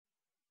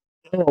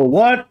Oh,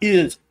 what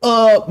is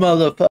up,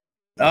 motherfucker?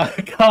 I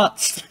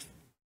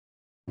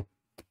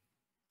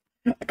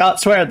can't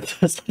swear at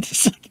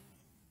this.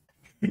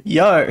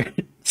 Yo,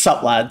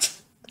 sup,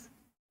 lads?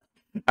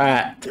 All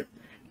right.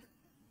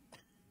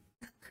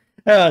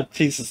 Oh,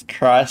 Jesus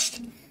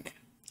Christ.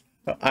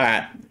 All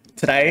right.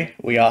 Today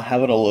we are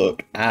having a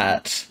look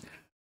at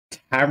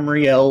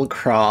Tamriel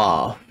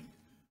craft.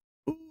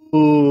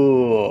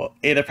 Ooh,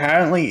 it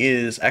apparently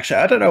is. Actually,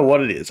 I don't know what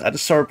it is. I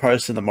just saw a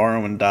post in the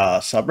Morrowind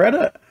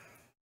subreddit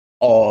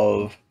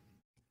of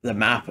the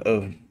map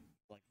of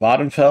like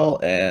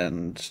Vardenfell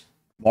and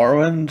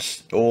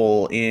Morrowind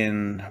all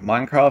in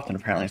Minecraft, and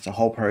apparently it's a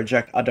whole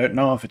project. I don't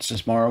know if it's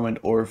just Morrowind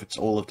or if it's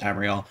all of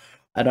Tamriel.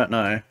 I don't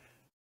know.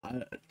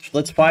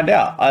 Let's find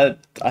out. I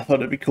thought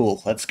it'd be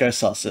cool. Let's go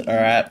suss it. All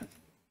right.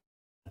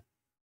 All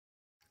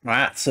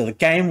right. So the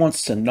game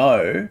wants to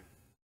know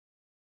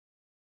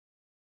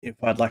if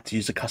I'd like to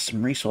use a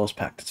custom resource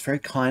pack. It's very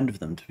kind of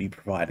them to be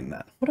providing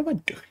that. What am I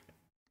doing?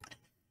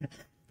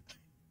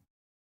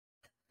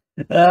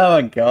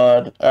 Oh my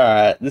god.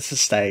 Alright, this is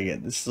staying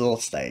in. This is all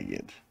staying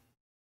in.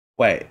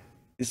 Wait,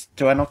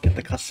 do I not get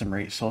the custom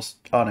resource?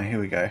 Oh no, here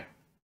we go.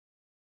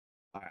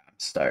 Alright, I'm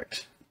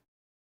stoked.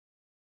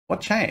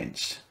 What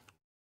changed?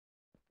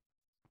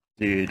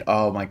 Dude,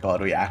 oh my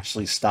god, we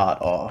actually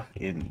start off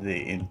in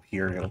the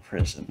Imperial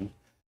prison.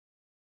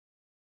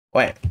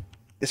 Wait,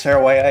 is there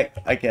a way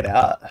I get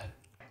out?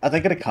 Are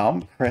they gonna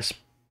come? Press...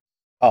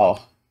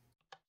 Oh.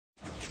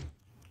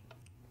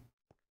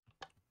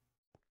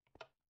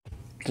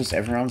 Does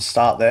everyone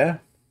start there?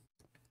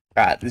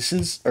 Alright, this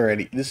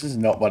is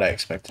not what I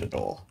expected at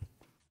all.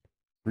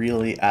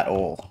 Really at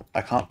all.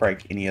 I can't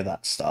break any of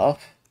that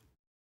stuff.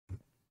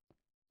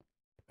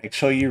 Make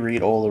sure you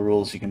read all the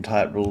rules. You can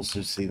type rules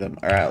to see them.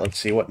 Alright, let's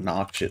see what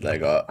narc shit they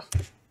got.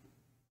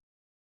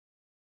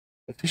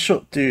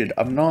 Official... Dude,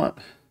 I'm not...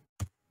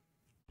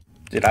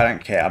 Dude, I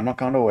don't care. I'm not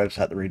going to a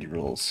website to read your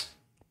rules.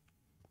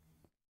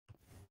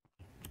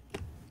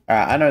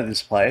 Alright, I know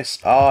this place.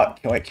 Oh,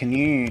 wait, can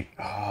you...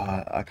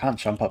 Oh, I can't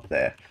jump up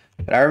there.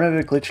 But I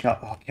remember glitching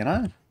up... Oh, can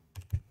I?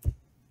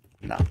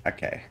 No,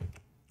 okay.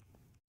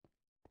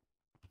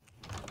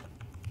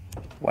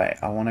 Wait,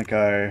 I want to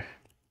go...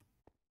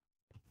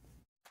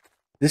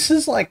 This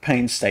is like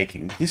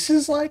painstaking. This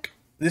is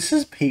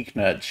peak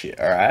nerd shit,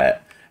 alright?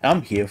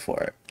 I'm here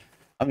for it.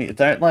 I mean,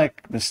 don't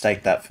like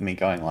mistake that for me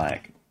going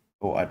like,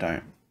 oh, I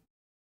don't.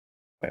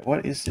 Wait,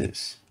 what is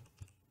this?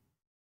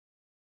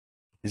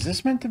 Is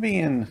this meant to be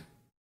in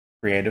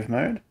creative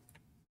mode?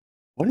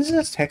 What is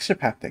this texture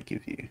pack they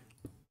give you?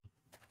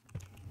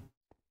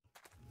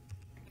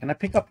 Can I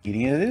pick up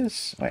any of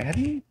this? Wait, how do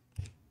you...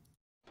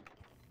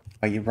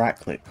 Oh, you right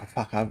click. Oh,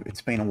 fuck,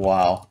 it's been a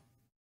while.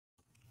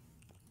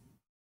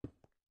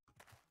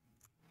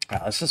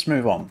 Alright, let's just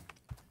move on.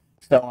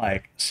 So,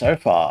 like, so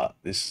far,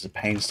 this is a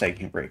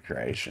painstaking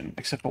recreation.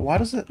 Except for why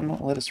does it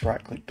not let us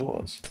right click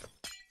doors?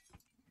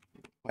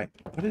 Wait,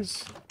 what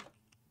is...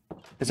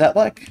 Is that,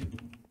 like,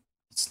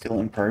 still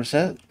in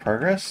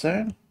progress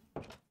zone?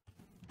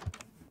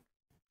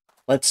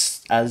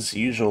 Let's, as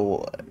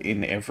usual,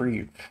 in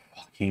every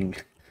fucking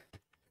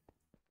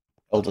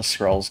Elder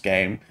Scrolls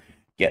game,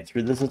 get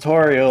through the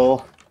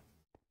tutorial.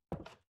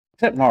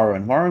 Except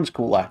Morrowind. Morrowind's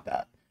cool like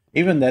that.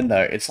 Even then,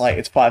 though, it's like,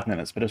 it's 5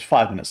 minutes, but it's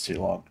 5 minutes too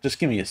long. Just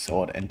give me a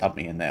sword and dump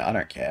me in there. I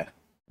don't care.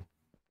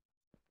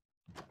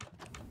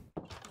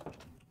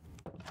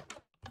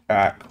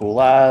 Alright,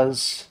 cool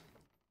as.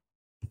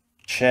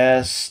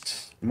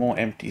 Chest. More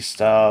empty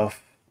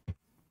stuff.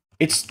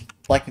 It's,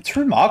 like, it's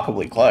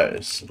remarkably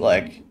close.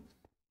 Like,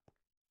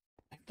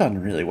 they've done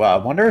really well.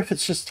 I wonder if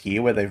it's just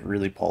here where they've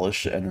really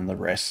polished it and then the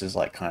rest is,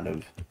 like, kind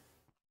of,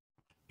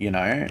 you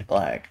know,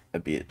 like, a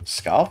bit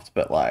scuffed,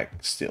 but,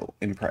 like, still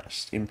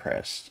impressed.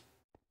 Impressed.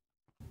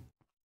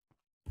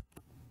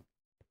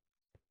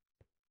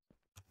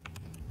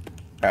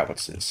 Alright,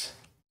 what's this?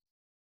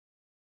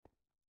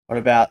 What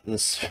about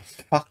this?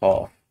 Fuck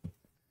off.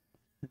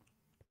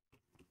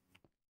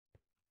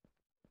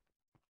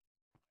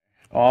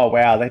 Oh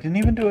wow, they didn't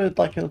even do a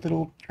like a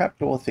little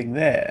trapdoor thing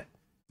there.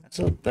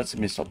 That's a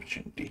missed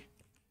opportunity.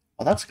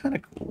 Oh, that's kind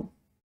of cool.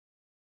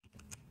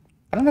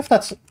 I don't know if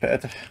that's...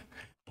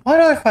 Why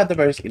do I find the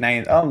most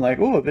inane... Oh, I'm like,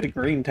 oh, a bit of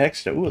green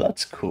texture. Oh,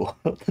 that's cool.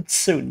 That's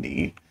so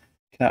neat.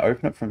 Can I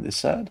open it from this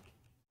side?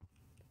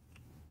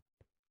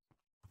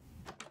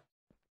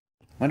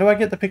 When do I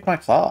get to pick my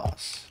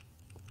class?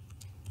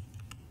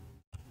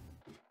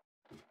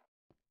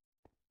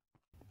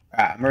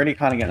 Alright, I'm already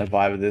kind of getting a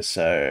vibe of this,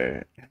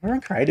 so... We're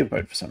in creative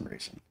mode for some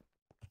reason.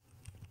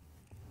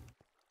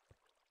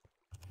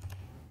 I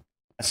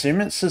assume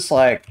it's just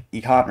like,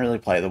 you can't really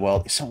play the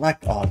world. It's not like,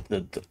 oh,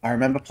 I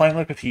remember playing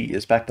like a few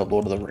years back the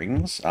Lord of the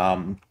Rings,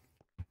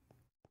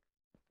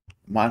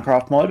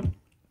 Minecraft mod.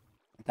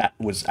 That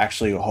was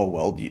actually a whole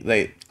world.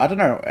 I don't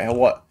know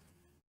what...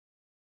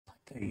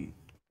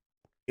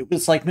 It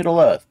was like Middle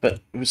Earth,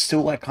 but it was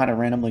still like kind of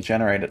randomly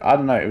generated. I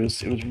don't know, it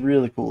was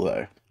really cool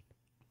though.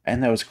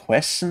 And there was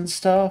quests and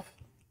stuff.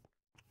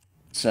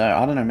 So,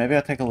 I don't know, maybe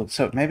I'll take a look.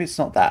 So, maybe it's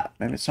not that.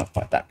 Maybe it's not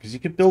quite that, because you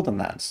could build on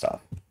that and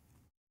stuff.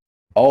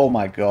 Oh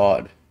my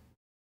god.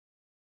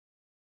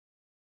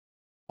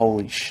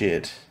 Holy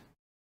shit.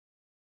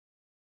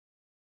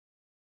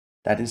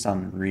 That is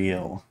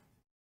unreal.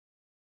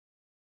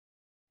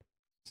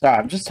 Sorry,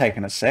 I'm just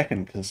taking a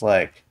second because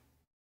like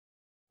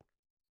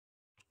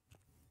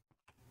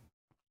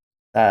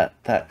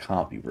that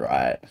can't be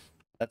right.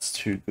 That's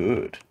too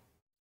good.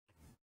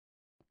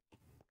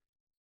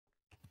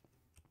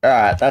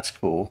 Alright, that's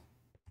cool.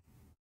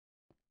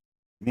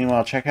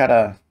 Meanwhile, check out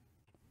a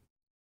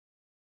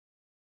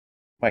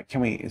wait,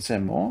 can we is there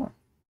more?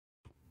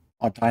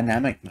 Oh,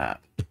 dynamic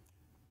map.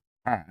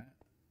 Alright.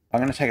 I'm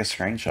gonna take a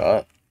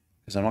screenshot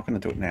because I'm not gonna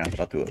do it now, but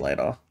I'll do it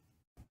later.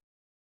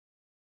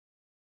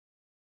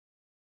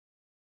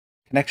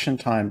 Connection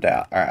timed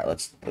out. Alright,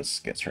 let's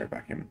get straight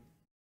back in.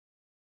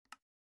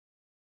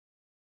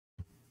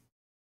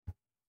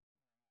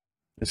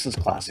 This is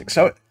classic.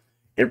 So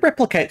it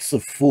replicates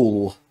the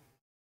full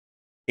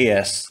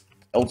ES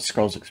Elder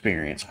Scrolls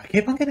experience. I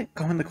keep on going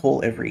to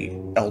call every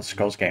Elder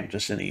Scrolls game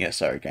just an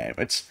ESO game.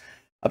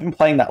 I've been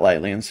playing that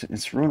lately and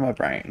it's ruined my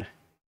brain.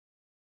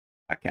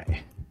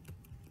 Okay.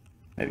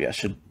 Maybe I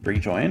should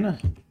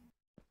rejoin.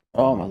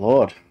 Oh my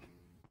lord.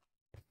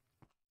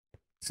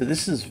 So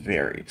this is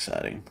very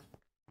exciting.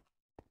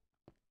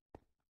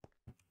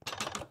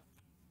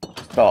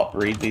 Stop,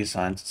 read these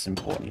signs, it's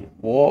important.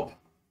 Warp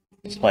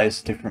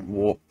displays different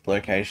warp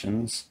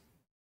locations.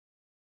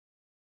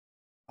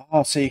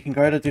 Oh, so you can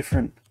go to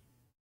different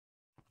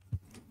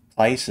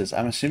places.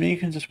 I'm assuming you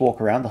can just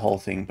walk around the whole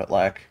thing, but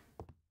like...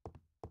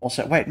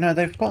 Also, wait, no,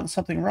 they've gotten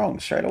something wrong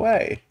straight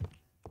away.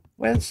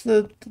 Where's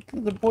the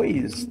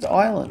boys, the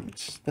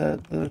island,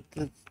 the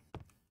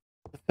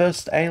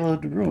first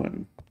Aelid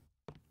ruin?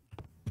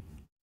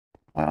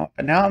 Wow,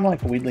 and now I'm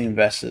like weirdly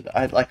invested.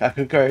 I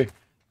could go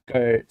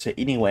to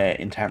anywhere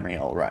in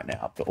Tamriel right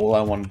now, but all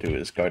I want to do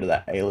is go to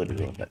that Aelid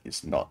ruin that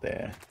is not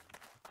there.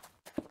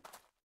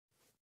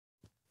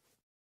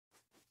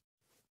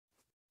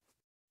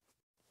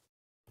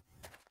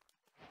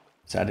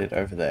 Is that it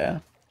over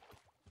there?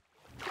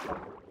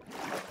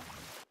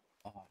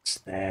 Oh, it's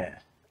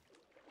there.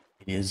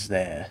 It is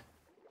there.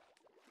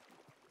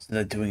 So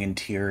they're doing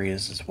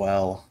interiors as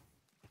well.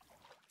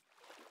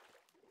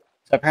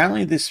 So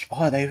apparently this...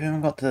 Oh, they've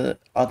even got the...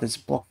 Oh, there's a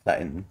block for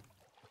that in...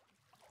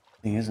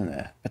 thing, isn't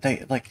there? But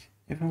they, like,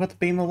 even got the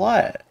beam of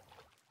light.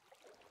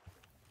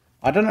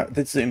 I don't know,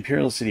 there's the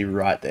Imperial City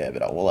right there,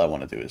 but all I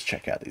want to do is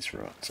check out these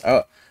ruins.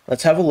 Oh,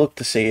 let's have a look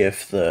to see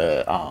if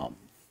the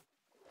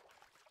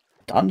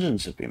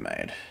dungeons have been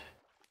made.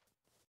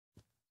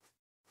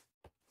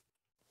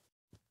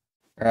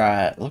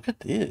 Right, look at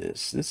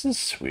this. This is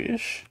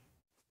swish.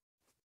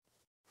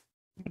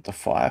 With the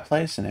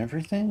fireplace and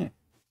everything.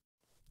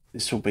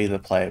 This will be the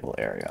playable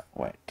area.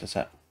 Wait, does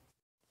that...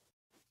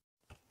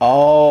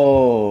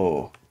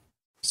 Oh!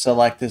 So,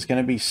 like, there's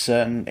going to be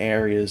certain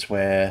areas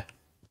where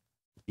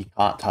you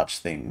can't touch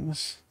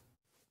things.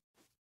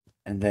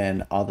 And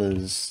then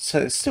others... So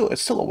it's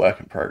still a work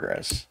in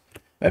progress.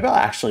 Maybe I'll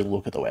actually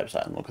look at the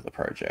website and look at the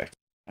project.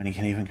 And you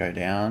can even go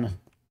down.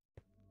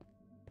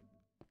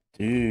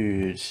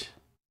 Dude.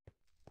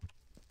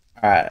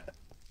 Alright.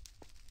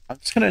 I'm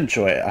just gonna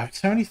enjoy it. I have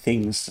so many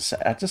things to say.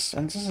 I'm just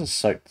gonna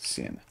soak this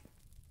in.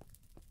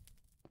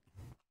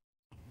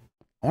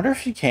 I wonder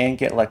if you can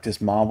get like this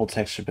marble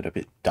texture but a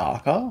bit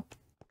darker.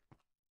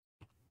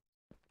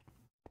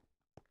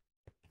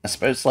 I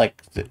suppose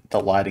like the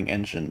lighting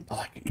engine,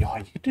 like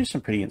you could do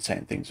some pretty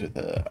insane things with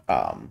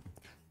an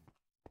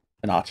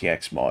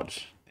RTX mod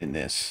in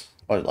this,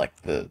 or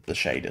like the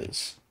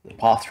shaders, the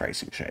path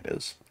tracing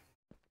shaders.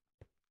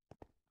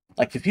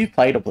 Like if you've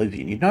played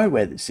Oblivion, you know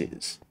where this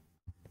is.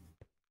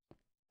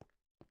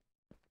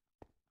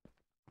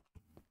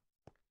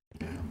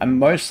 I'm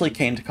mostly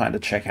keen to kind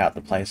of check out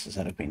the places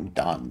that have been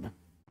done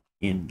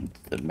in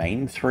the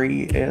main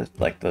three,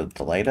 like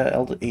the later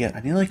Elder... Yeah,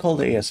 I nearly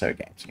called it ESO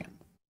games again.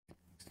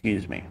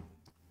 Excuse me.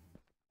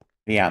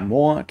 But yeah, I'm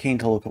more keen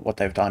to look at what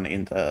they've done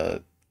in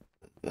the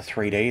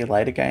 3D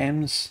later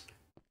games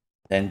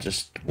than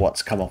just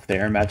what's come off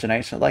their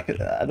imagination. Like,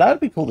 that would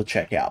be cool to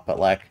check out, but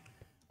like,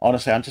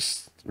 honestly, I'm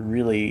just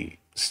really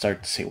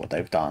stoked to see what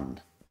they've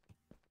done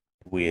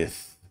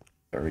with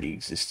already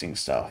existing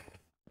stuff.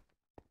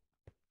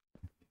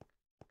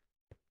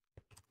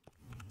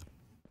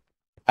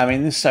 I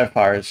mean, this so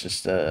far is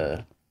just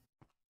a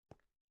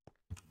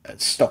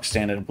stock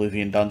standard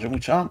Oblivion dungeon,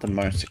 which aren't the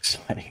most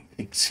exciting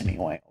things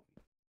anyway.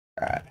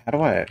 Alright, how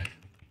do I...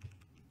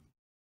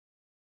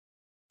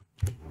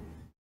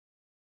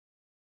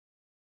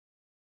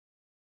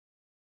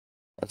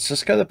 Let's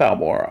just go to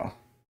Balmora.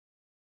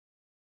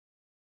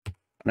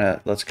 No,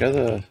 let's go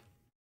to...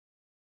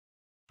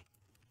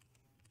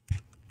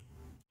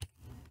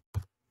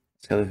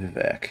 Let's go to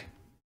Vivek.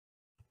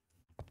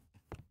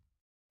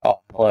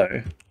 Oh,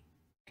 hello.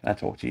 Can I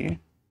talk to you?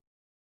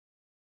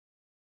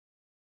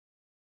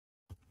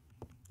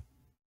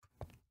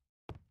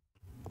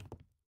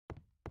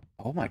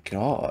 Oh my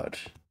god.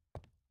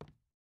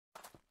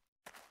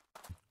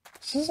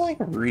 This is like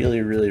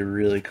really, really,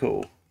 really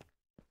cool.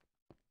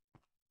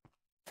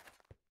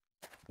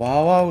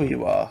 Wow, wow, we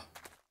were.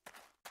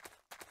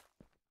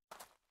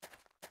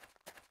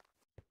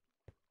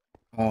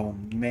 Oh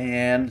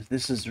man,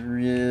 this is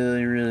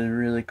really, really,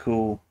 really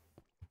cool.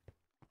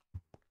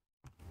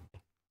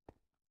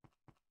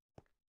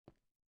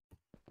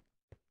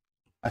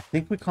 I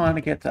think we kind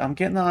of get I'm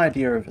getting the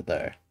idea of it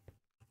though.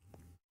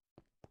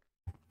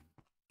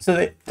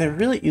 So there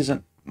really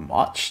isn't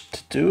much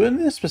to do in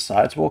this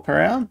besides walk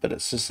around, but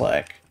it's just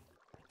like,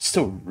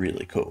 still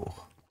really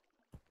cool.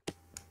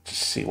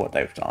 Just see what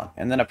they've done.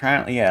 And then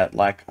apparently, yeah,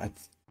 like, I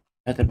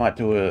bet they might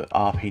do a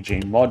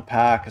RPG mod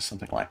pack or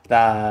something like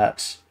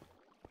that.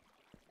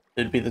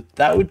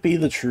 That would be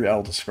the true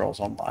Elder Scrolls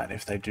Online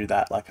if they do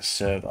that, like a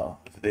server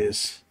for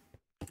this.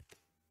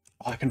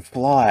 Oh, I can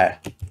fly.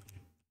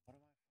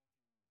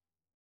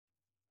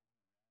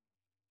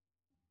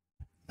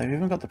 They've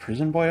even got the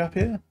prison boy up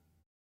here.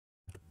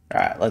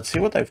 Alright, let's see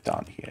what they've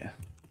done here.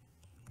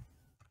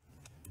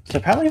 So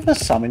apparently for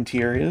some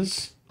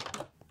interiors,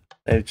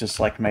 they've just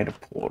like made a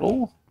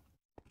portal.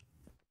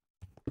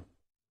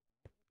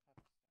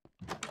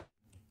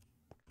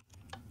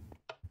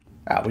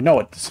 We know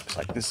what this looks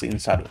like. This is the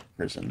inside of the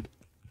prison.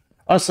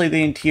 Honestly,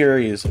 the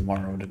interiors of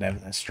Morrowind are never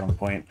their strong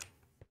point.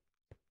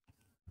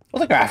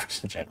 Well, the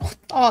graphics in general.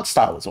 Art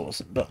style is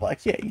awesome, but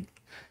like, yeah, you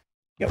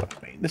get what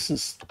I mean.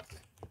 It's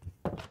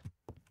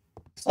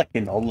like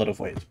in a lot of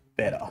ways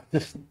better. I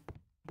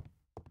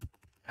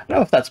don't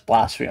know if that's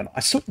blasphemy or not. I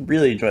still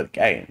really enjoy the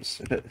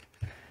games.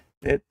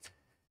 It,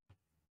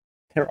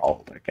 they're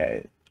old,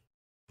 okay?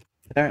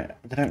 They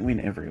don't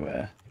win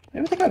everywhere. I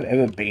don't think I've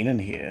ever been in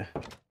here.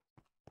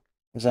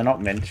 Was I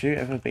not meant to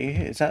ever be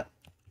here? Is that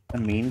a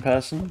mean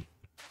person?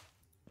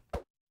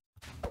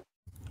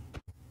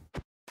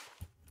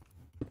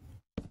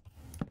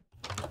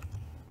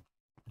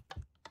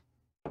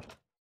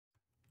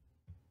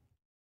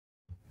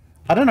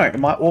 I don't know.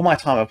 All my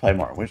time I play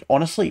Morrowind, which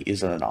honestly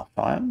isn't enough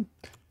time,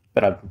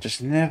 but I've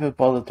just never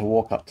bothered to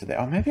walk up to there.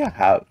 Or maybe I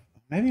have.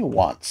 Maybe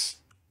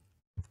once.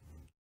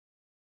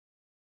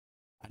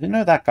 I didn't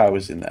know that guy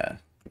was in there,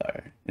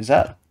 though. Is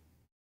that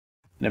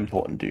an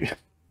important dude?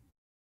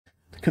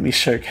 Look at me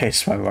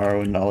showcase my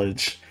Morrowind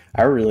knowledge.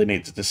 I really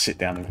need to just sit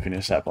down and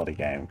finish that bloody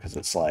game, because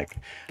it's like,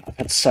 I've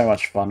had so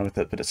much fun with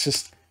it, but it's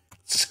just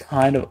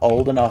kind of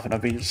old enough, and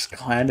I've been just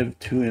kind of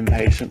too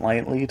impatient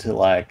lately to,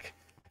 like,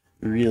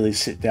 really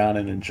sit down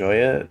and enjoy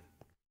it.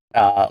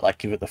 Like,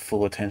 give it the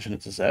full attention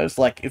it deserves.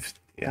 Like, if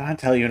I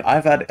tell you,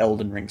 I've had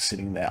Elden Ring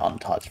sitting there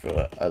untouched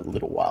for a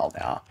little while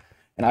now,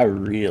 and I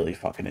really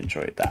fucking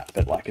enjoyed that.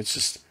 But like, it's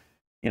just,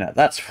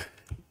 that's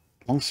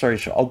long story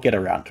short. I'll get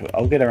around to it.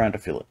 I'll get around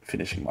to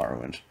finishing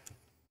Morrowind.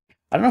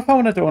 I don't know if I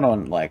want to do it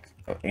on like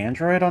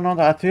Android or not.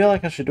 I feel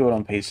like I should do it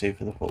on PC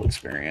for the full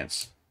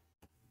experience.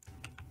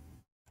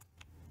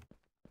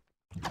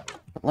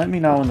 But let me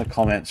know in the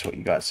comments what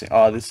you guys think.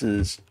 Oh, this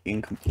is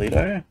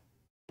incompleto.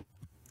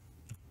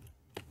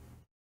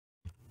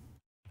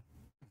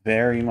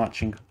 Very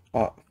much in.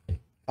 Oh,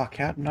 fuck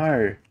out.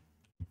 No.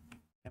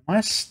 Am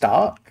I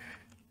stuck?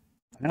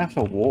 I'm gonna have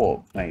to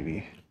warp,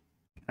 maybe.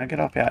 Can I get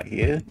up out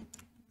here?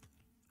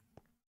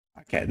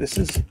 Okay, this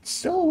is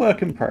still a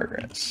work in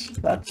progress.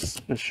 That's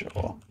for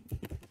sure.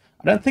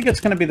 I don't think it's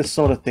going to be the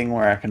sort of thing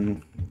where I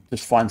can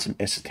just find some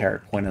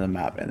esoteric point in the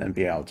map and then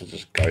be able to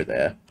just go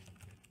there.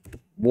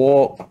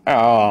 Warp.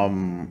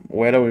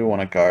 Where do we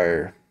want to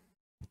go?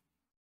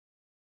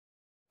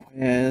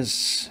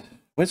 Where's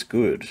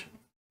good?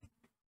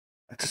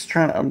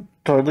 I'm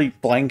totally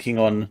blanking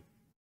on.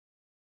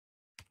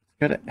 Let's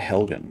go to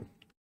Helgen.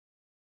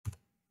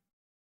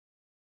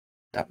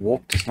 That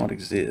warp does not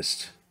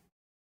exist.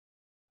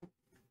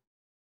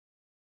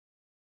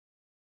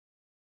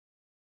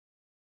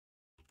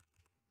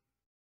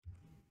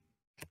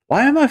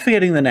 Why am I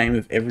forgetting the name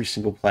of every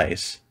single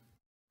place?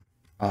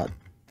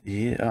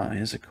 Yeah,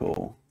 here's a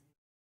cool.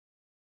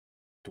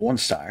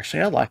 Dawnstar.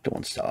 Actually, I like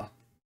Dawnstar.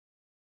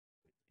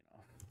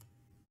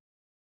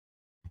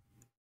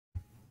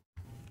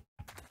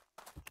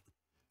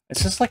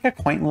 It's just like a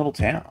quaint little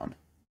town.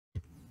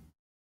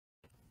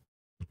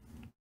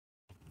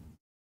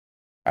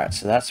 Alright,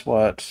 so that's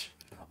what...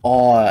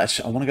 Oh, I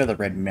want to go to the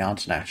Red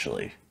Mountain,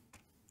 actually.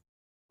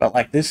 But,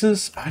 like, this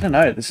is... I don't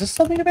know. This is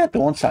something about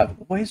Dawnstar I've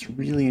always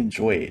really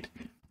enjoyed.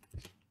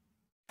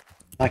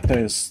 Like,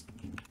 those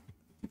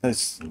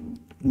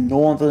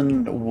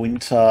northern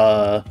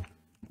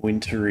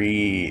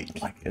wintry,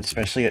 like,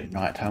 especially at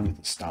nighttime with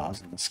the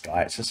stars in the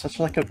sky. It's just such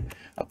like a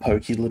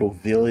pokey little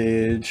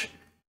village.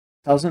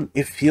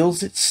 It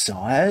feels its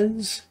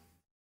size,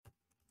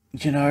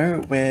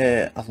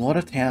 where a lot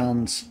of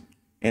towns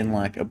in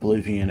like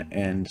Oblivion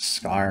and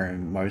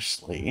Skyrim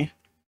mostly,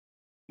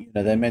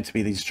 they're meant to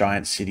be these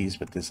giant cities,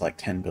 but there's like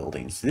 10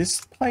 buildings.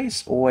 This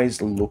place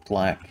always looked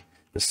like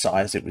the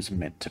size it was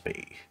meant to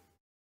be.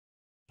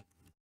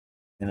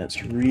 And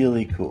it's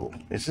really cool.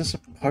 It's just a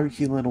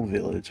pokey little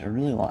village. I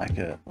really like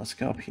it. Let's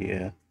go up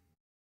here.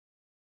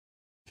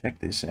 Check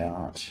this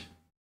out.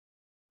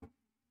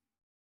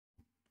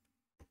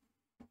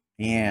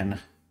 Man.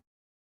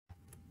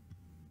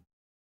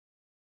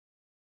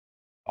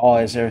 Oh,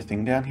 is there a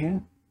thing down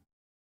here?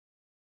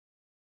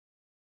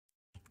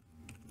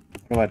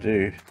 What do I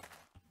do?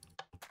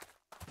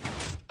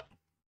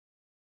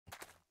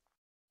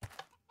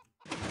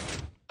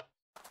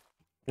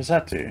 does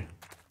that do?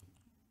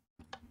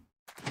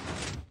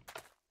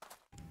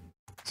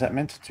 Is that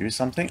meant to do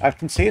something? I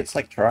can see it's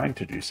like trying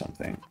to do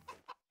something.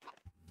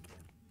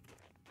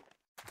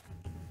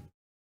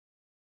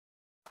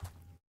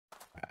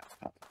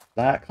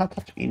 That can't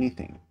touch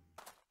anything.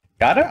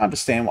 Yeah, I don't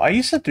understand. I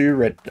used to do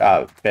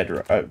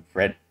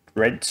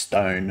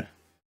redstone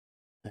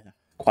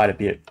quite a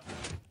bit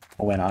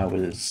when I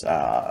was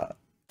kind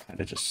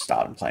of just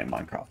starting playing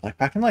Minecraft, like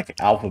back in like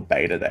alpha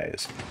beta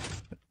days.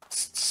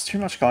 It's too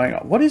much going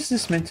on. What is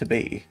this meant to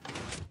be?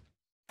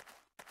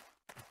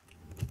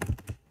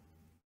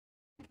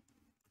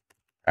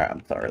 I'm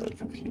thoroughly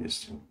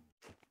confused.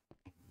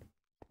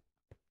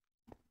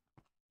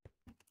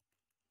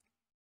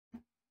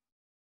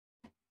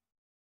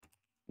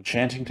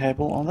 Enchanting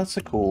table? Oh, that's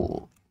a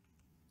cool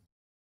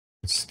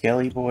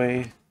Skelly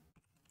boy.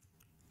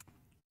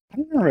 I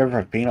don't remember if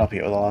I've been up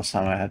here the last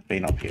time I had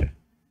been up here.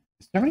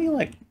 Is there any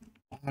like...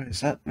 Oh,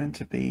 is that meant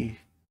to be...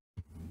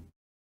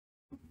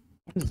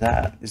 What is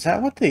that? Is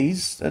that what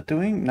these are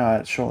doing? No,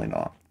 it's surely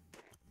not.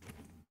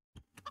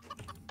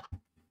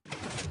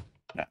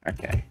 No,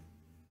 okay.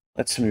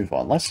 Let's move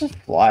on. Let's just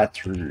fly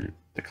through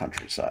the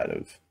countryside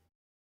of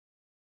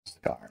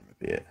Skyrim a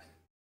bit.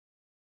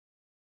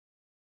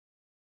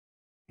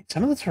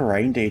 Some of the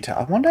terrain detail.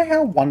 I wonder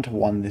how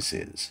one-to-one this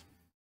is.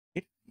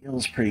 It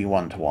feels pretty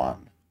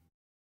one-to-one.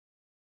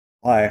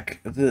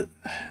 Like, I don't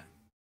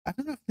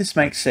know if this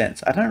makes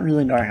sense. I don't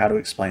really know how to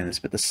explain this,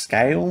 but the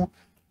scale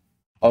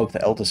of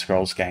the Elder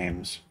Scrolls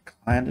games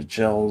kind of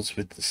gels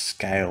with the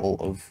scale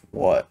of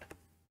what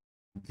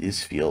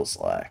this feels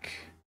like.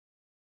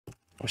 I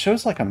wish there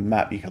was like a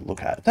map you could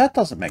look at. That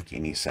doesn't make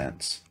any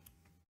sense.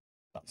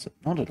 Does it?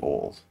 Not at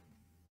all.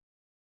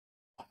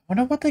 I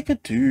wonder what they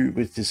could do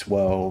with this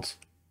world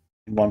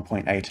in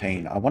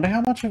 1.18. I wonder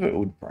how much of it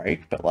would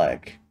break, but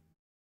like...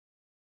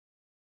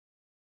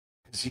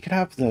 Because you could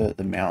have the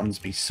mountains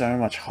be so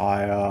much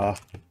higher.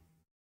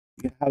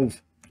 You could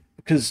have...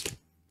 Because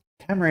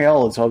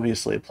Tamriel is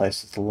obviously a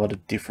place with a lot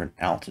of different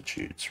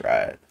altitudes,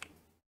 right?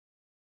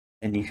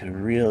 And you could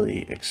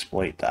really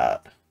exploit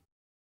that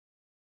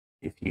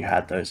if you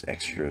had those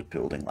extra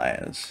building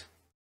layers.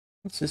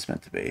 What's this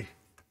meant to be?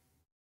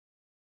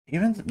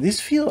 Even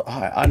this feel...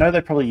 I know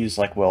they probably use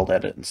like world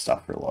edit and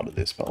stuff for a lot of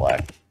this, but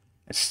like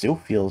it still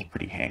feels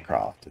pretty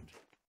handcrafted.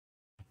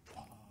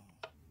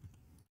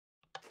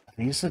 I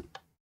think it's a...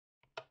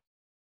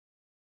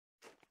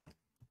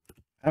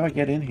 How do I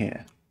get in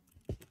here?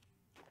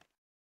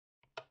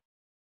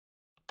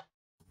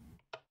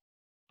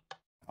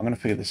 I'm gonna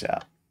figure this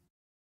out.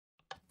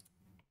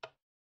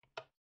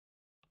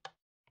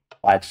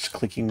 By just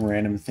clicking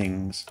random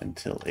things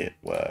until it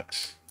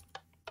works.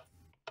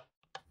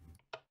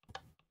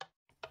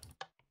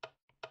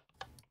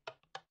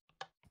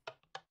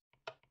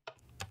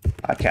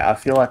 Okay, I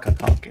feel like I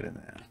can't get in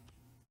there.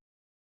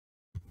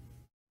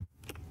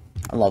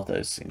 I love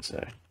those things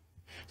though.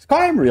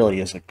 Skyrim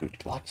really is a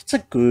good, like, it's a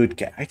good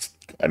game.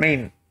 I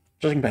mean,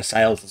 judging by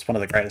sales, it's one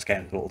of the greatest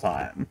games of all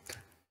time. It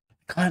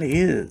kind of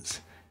is.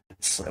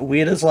 It's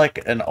weird as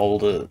like an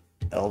older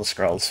Elder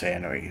Scrolls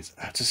fan, where I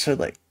just so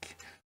like,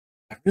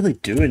 I really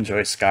do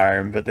enjoy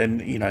Skyrim, but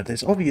then, you know,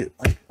 there's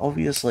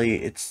obviously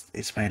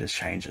it's made its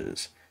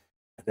changes.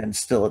 But then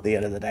still at the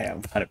end of the day,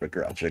 I'm kind of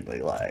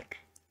begrudgingly like,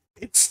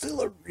 it's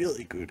still a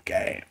really good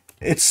game.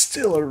 It's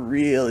still a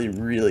really,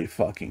 really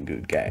fucking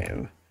good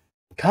game.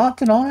 You can't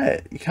deny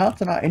it. You can't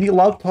deny it. And you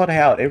love Todd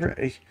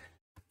Howard.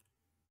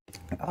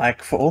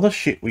 Like, for all the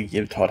shit we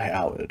give Todd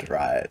Howard,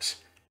 right?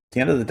 At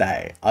the end of the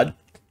day, I'd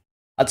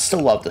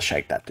still love to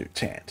shake that dude's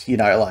hand. You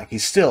know, like,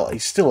 he's still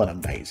an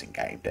amazing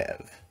game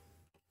dev.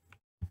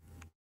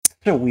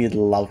 Such a weird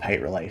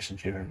love-hate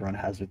relationship everyone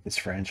has with this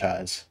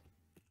franchise.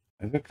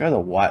 Maybe go the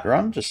white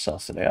run, just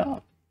suss it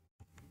out.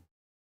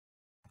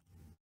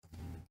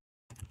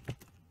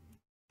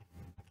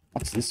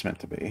 What's this meant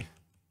to be?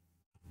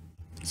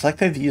 It's like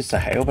they've used the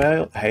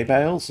hay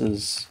bales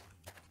as...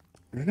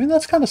 I think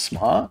that's kind of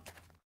smart.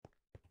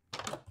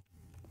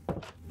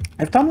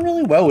 They've done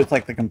really well with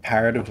like the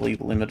comparatively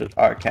limited...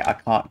 Oh, okay, I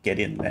can't get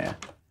in there.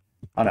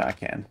 Oh no, I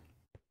can.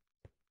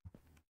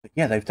 But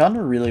yeah, they've done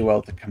really well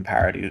with the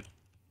comparatively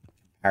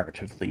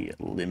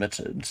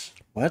limited...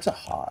 Words are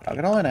hard. I'm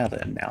gonna learn how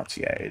to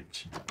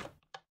enunciate.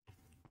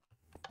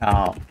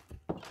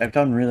 They've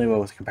done really well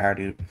with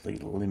comparatively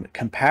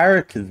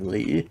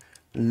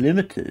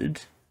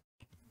limited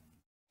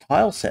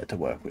tile set to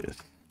work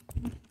with.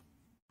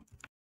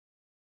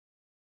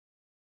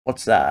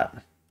 What's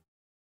that?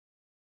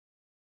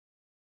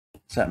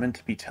 Is that meant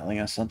to be telling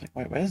us something?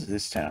 Wait, where's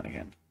this town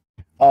again?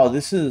 Oh,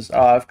 this is...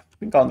 I've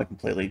been gone a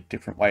completely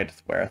different way to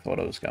where I thought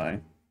I was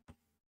going.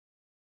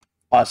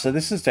 Oh, so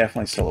this is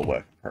definitely still a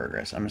work in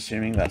progress. I'm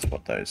assuming that's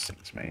what those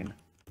things mean.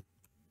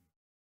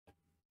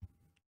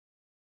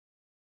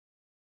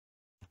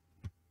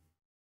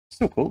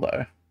 Still cool,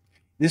 though.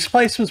 This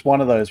place was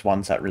one of those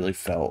ones that really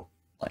felt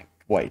like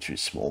way too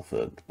small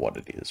for what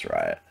it is,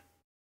 right?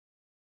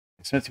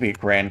 It's meant to be a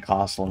grand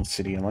castle and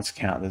city, and let's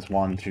count. There's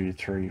 1, 2,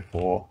 3,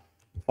 4,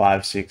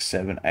 5, 6,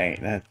 7, 8.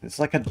 It's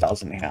like a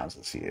dozen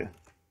houses here.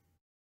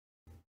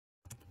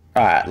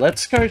 Alright,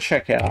 let's go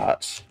check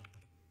out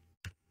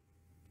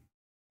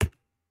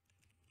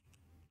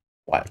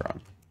Whiterun.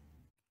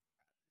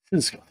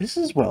 This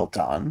is well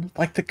done.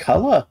 Like the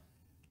color,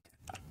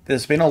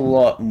 there's been a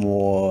lot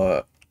more.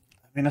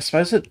 I mean, I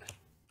suppose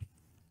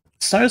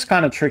snow's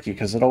kind of tricky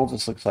because it all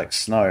just looks like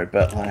snow,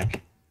 but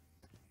like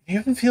it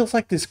even feels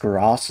like this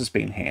grass has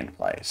been hand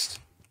placed.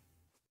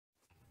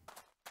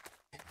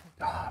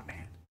 Oh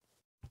man,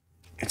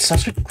 it's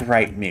such a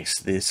great mix,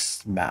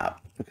 this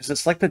map, because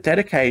it's like the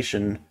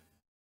dedication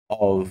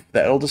of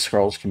the Elder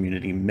Scrolls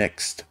community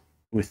mixed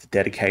with the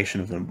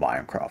dedication of the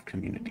Minecraft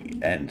community.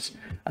 And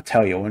I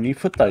tell you, when you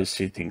put those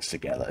two things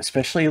together,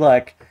 especially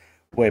like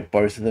where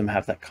both of them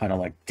have that kind of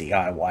like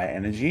DIY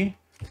energy,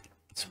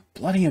 some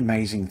bloody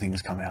amazing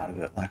things come out of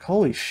it. Like,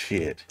 holy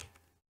shit.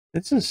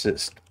 This is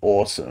just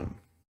awesome.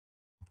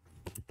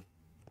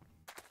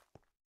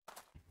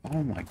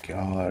 Oh my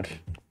god.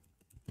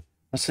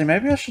 Let's see,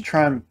 maybe I should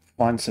try and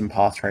find some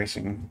path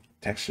tracing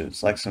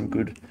textures, like some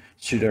good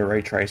pseudo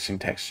ray tracing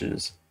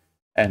textures,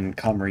 and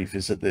come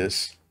revisit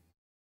this.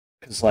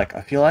 Because, like,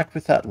 I feel like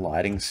with that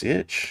lighting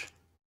sitch,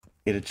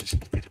 it'd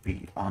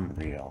be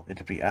unreal.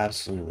 It'd be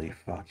absolutely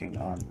fucking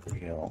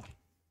unreal.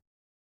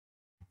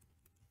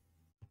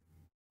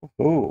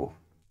 Ooh.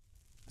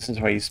 This is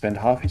where you spend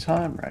half your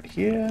time, right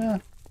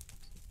here.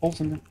 Holes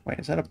in the... Wait,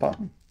 is that a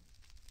button?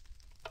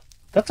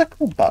 That's a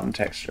cool button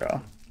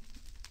texture.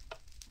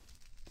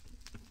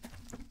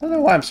 I don't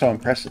know why I'm so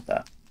impressed with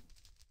that.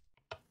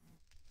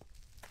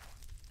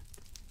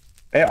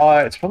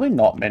 It's probably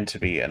not meant to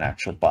be an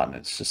actual button.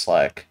 It's just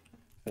like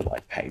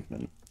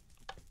pavement,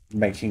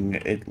 making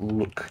it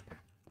look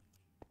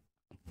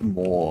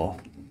more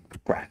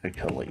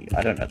graphically.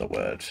 I don't know the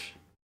word.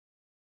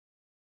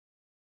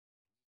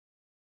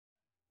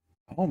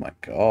 Oh my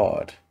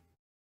god.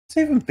 It's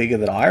even bigger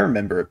than I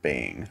remember it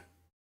being.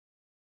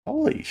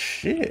 Holy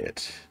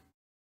shit.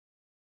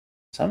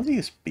 Some of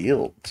these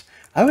builds.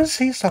 I would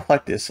see stuff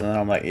like this and then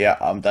I'm like,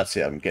 yeah, that's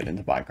it, I'm getting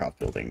into Minecraft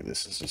building.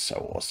 This is just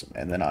so awesome.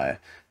 And then I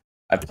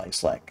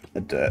place like the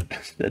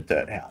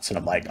dirt house and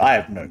I'm like, I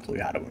have no clue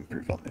how to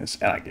improve on this,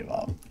 and I give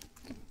up.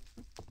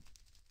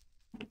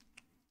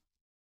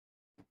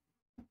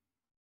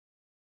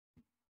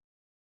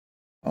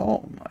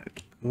 Oh my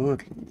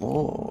good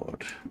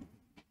lord.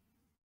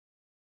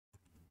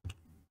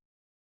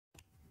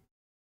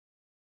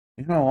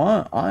 You know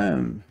what? I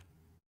am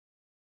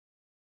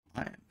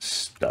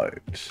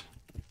stoked.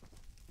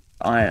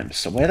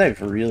 So where they've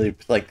really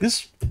like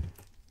this.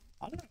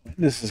 I don't know when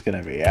this is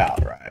gonna be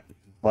out, right?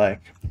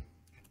 Like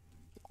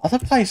other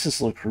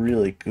places look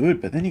really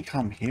good, but then you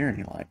come here and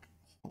you're like,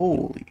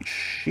 holy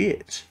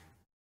shit.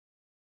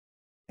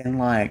 And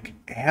like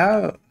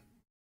how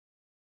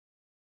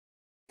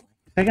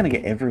they're gonna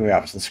get everywhere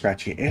up to the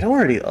scratchy. It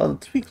already, to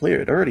be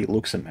clear, it already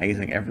looks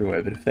amazing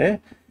everywhere, but if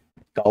their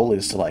goal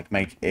is to like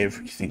make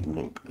everything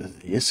look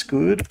this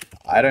good,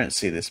 I don't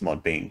see this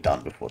mod being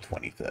done before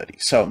 2030.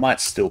 So it might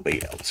still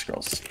be Elder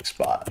Scrolls 6,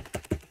 but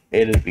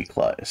it'd be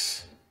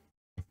close.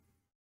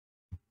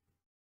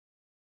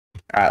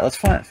 Alright, let's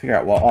figure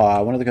out what... Oh,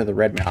 I wanted to go to the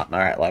Red Mountain.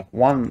 Alright, like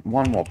one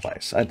more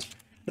place. I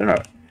don't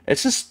know.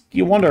 It's just,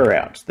 you wander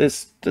around.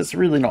 There's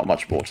really not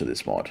much more to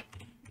this mod.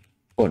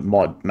 Or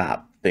mod,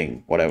 map,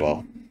 thing,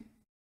 whatever.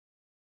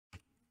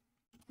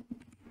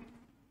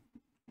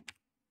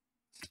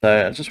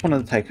 So, I just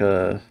wanted to take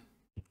a...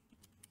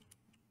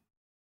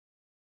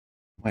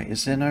 Wait,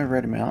 is there no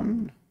Red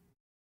Mountain?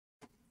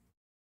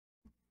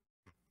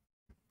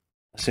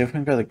 Let's see if we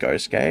can go to the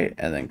Ghost Gate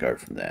and then go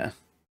from there.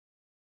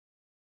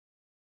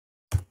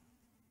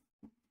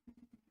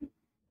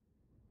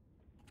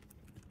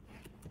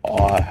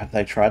 Oh, have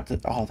they tried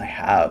to... Oh, they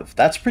have.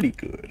 That's pretty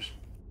good.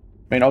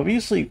 I mean,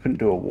 obviously you couldn't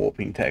do a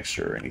warping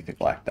texture or anything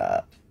like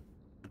that.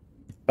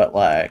 But,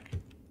 like,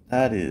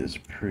 that is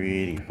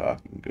pretty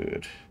fucking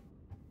good.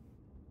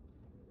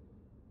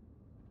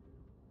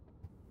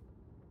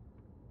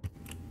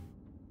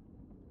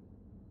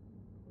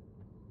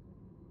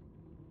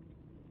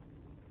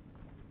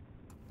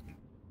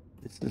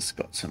 This has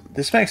got some...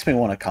 This makes me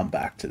want to come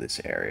back to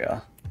this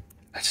area.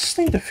 I just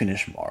need to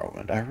finish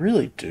Morrowind. I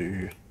really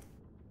do.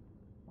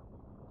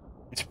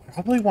 It's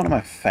probably one of my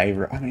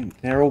favorite... I mean,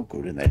 they're all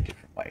good in their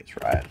different ways,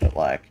 right? But,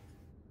 like...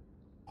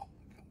 Oh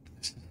my god,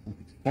 this is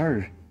something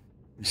so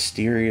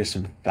mysterious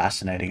and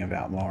fascinating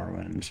about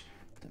Morrowind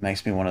that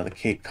makes me want to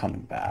keep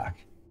coming back.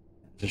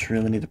 I just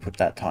really need to put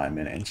that time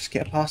in and just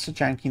get past the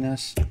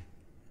jankiness.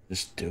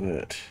 Just do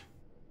it.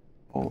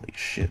 Holy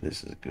shit,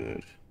 this is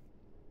good.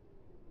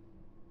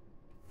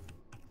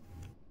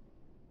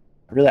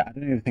 I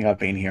don't even think I've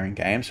been here in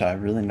game, so I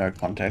have really no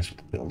context with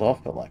the build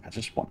off, but like I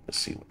just wanted to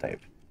see what they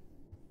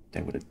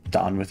would have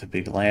done with a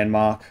big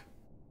landmark.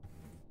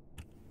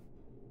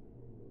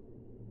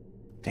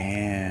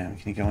 Damn,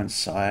 can you go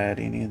inside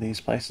any of these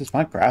places?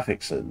 My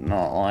graphics are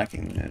not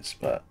liking this,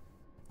 but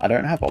I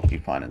don't have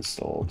Optifine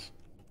installed.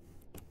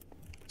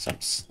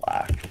 Some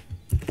slack.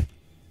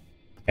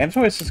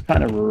 GameOS has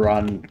kind of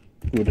run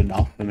good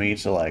enough for me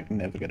to like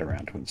never get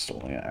around to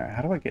installing it. Alright,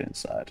 how do I get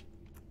inside?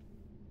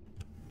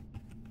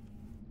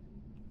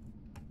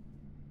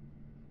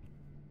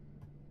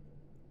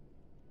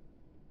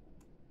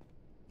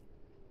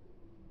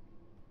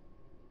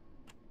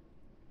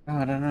 Oh,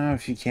 I don't know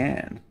if you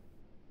can.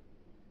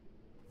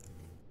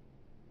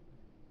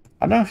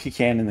 I don't know if you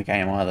can in the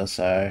game either,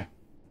 so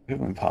we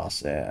went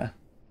past there.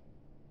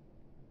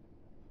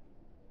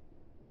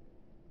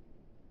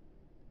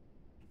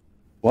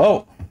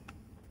 Whoa,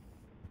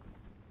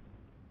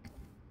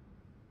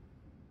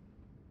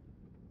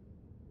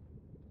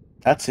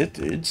 that's it,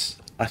 dudes.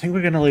 I think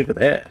we're gonna leave it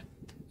there.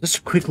 Just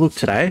a quick look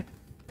today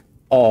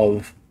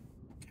of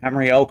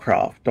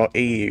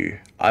tamrielcraft.eu.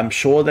 I'm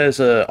sure there's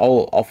a.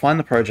 I'll find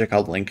the project.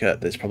 I'll link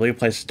it. There's probably a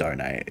place to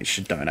donate. You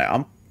should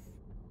donate.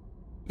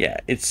 Yeah,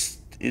 it's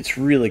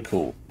really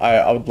cool.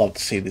 I would love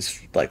to see this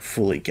like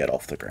fully get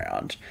off the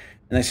ground.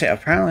 And they say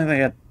apparently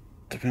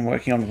they've been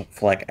working on it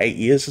for like 8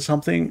 years or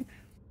something,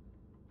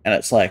 and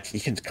it's like you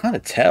can kind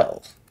of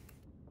tell.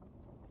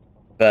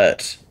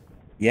 But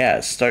yeah,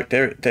 stoked.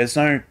 There's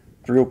no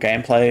real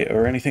gameplay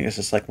or anything. It's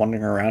just like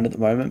wandering around at the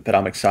moment. But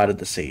I'm excited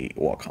to see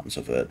what comes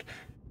of it.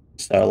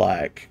 So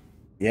like,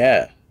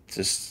 yeah,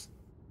 just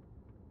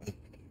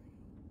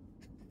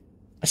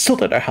I still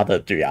don't know how to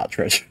do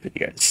outros for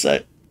videos. So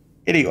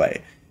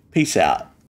anyway, peace out.